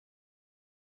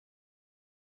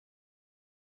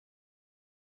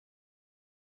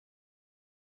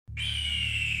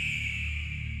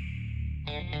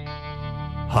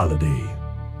Holiday,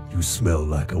 you smell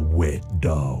like a wet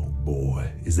dog, boy.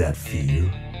 Is that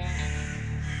fear?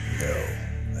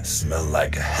 No, I smell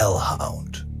like a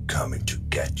hellhound coming to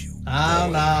get you.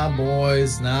 Now,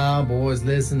 boys,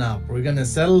 listen up. We're gonna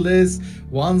settle this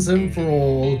once and for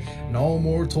all. No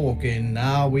more talking.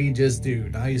 Now we just do.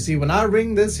 Now, you see, when I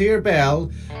ring this here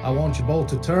bell, I want you both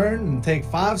to turn and take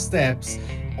 5 steps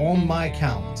on my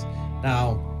count.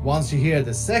 Now, once you hear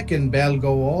the second bell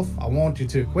go off, I want you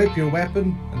to equip your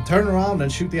weapon and turn around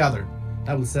and shoot the other.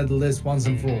 That will settle this once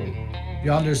and for all.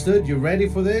 You understood? You ready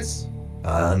for this?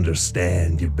 I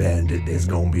understand, you bandit. There's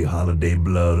gonna be holiday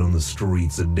blood on the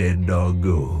streets of Dead Dog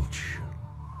Gulch.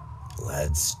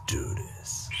 Let's do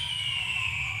this.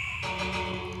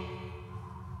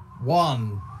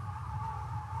 1,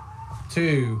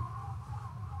 2,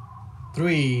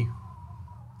 3,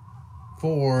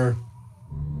 4,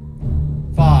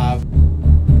 5.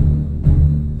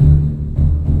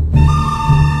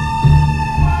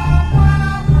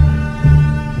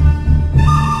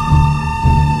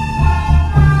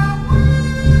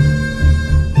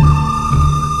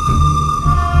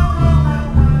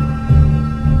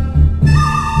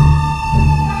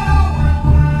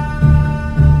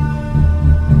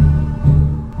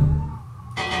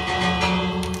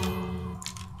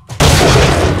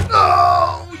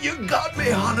 You got me,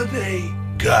 Holiday.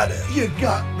 Got it. You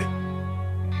got me.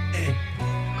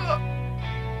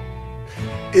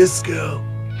 Isco,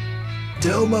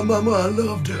 tell my mama I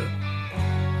loved her.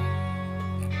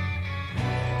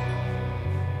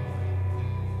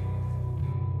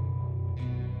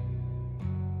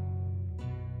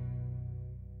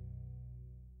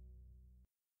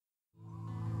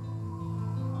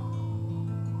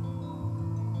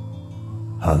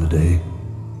 Holiday,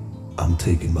 I'm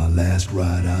taking my last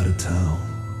ride out of town.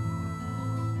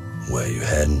 Where you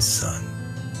heading, son?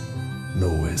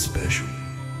 Nowhere special.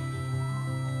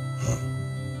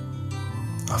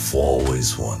 I've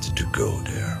always wanted to go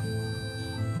there.